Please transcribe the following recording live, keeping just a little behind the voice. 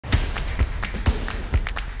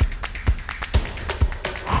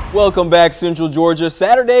Welcome back, Central Georgia.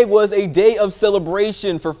 Saturday was a day of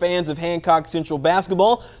celebration for fans of Hancock Central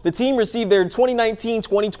basketball. The team received their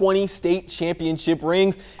 2019-2020 state championship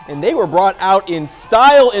rings, and they were brought out in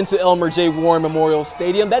style into Elmer J. Warren Memorial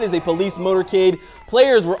Stadium. That is a police motorcade.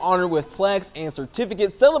 Players were honored with plaques and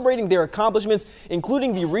certificates celebrating their accomplishments,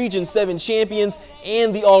 including the Region 7 champions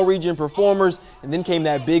and the all-region performers. And then came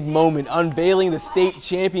that big moment, unveiling the state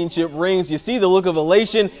championship rings. You see the look of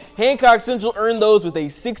elation. Hancock Central earned those with a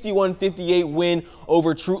 61-58 win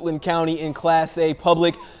over Treutlen County in Class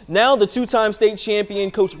A-Public. Now the two-time state champion,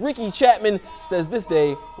 Coach Ricky Chapman, says this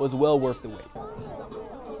day was well worth the wait.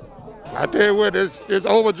 I tell you what, it's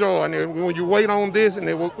overjoying. When you wait on this, and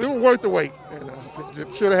it was worth the wait.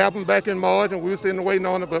 It should have happened back in March, and we were sitting waiting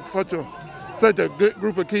on it, but such a good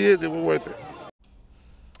group of kids, it was worth it.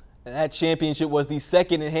 And that championship was the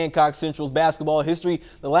second in Hancock Central's basketball history.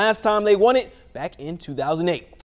 The last time they won it back in 2008.